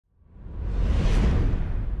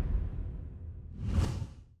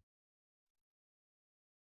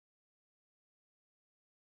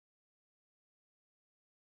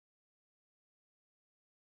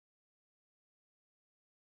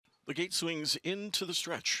The gate swings into the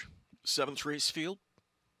stretch. Seventh race field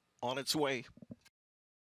on its way.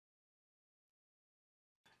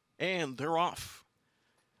 And they're off.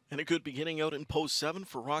 And a good beginning out in post 7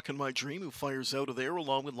 for Rockin' My Dream, who fires out of there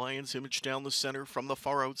along with Lion's Image down the center. From the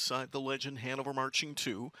far outside, the legend Hanover marching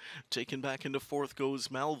 2. Taken back into 4th goes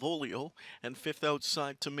Malvolio, and 5th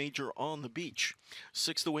outside to Major on the Beach.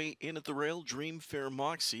 6th away in at the rail, Dream Fair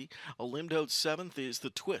Moxie. A limbed out 7th is the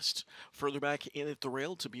Twist. Further back in at the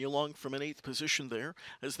rail to be along from an 8th position there.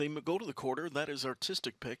 As they go to the quarter, that is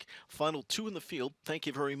Artistic Pick. Final 2 in the field, thank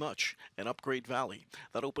you very much, and Upgrade Valley.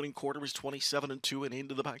 That opening quarter was 27-2, and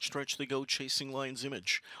into the back stretch they go, chasing Lion's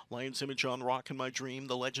Image. Lion's Image on Rockin' My Dream.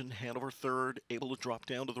 The legend Hanover 3rd, able to drop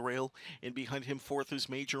down to the rail. And behind him 4th is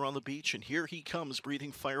Major on the Beach. And here he comes,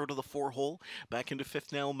 breathing fire out of the 4-hole. Back into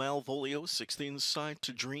 5th now, Malvolio. 6th inside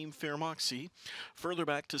to Dream Fair Moxie. Further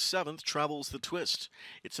back to 7th travels the Twist.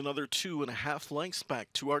 It's another 2.5 lengths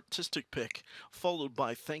back to Artistic Pick, followed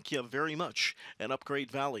by Thank You Very Much and Upgrade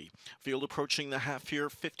Valley. Field approaching the half here,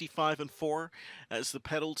 55-4, as the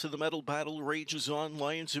pedal to the metal battle rages on.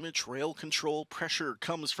 Lion's Image, rail control, pressure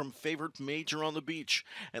comes from favorite Major on the Beach,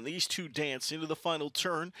 and these two dance into the final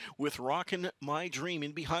turn with Rockin' My Dream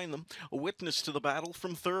in behind them, a witness to the battle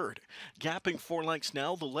from 3rd. Gapping 4 lengths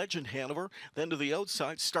now, the legend Hanover, then to the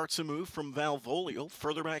outside starts a move from Malvolio.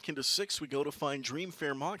 Further back into 6th we go to find Dream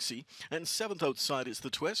Fair Moxie, and 7th outside is the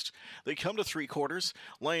Twist. They come to 3/4,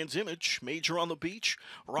 Lion's Image, Major on the Beach,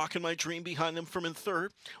 Rockin' My Dream behind them from in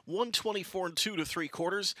 3rd, 124-2 to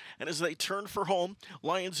 3/4, and as they turn for home,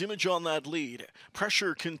 Lion's Image on that lead.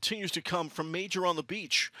 Pressure continues to come from Major on the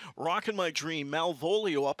Beach. Rockin' My Dream,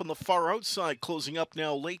 Malvolio up on the far outside, closing up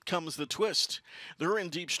now. Late comes the Twist. They're in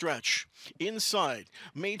deep stretch. Inside,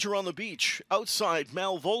 Major on the Beach. Outside,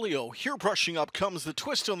 Malvolio. Here brushing up comes the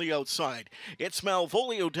Twist on the outside. It's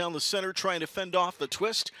Malvolio down the center trying to fend off the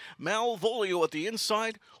Twist. Malvolio at the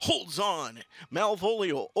inside holds on.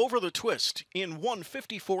 Malvolio over the Twist in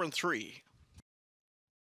 154-3.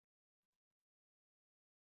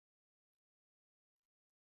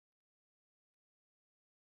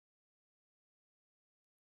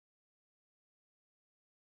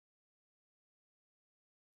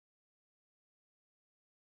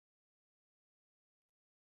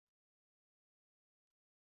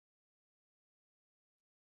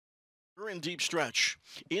 We're in deep stretch.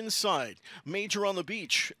 Inside, Major on the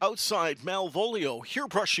Beach. Outside, Malvolio. Here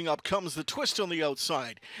brushing up comes the Twist on the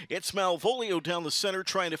outside. It's Malvolio down the center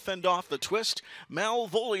trying to fend off the Twist.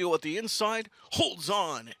 Malvolio at the inside holds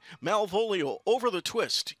on. Malvolio over the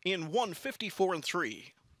Twist in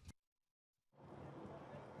 154-3.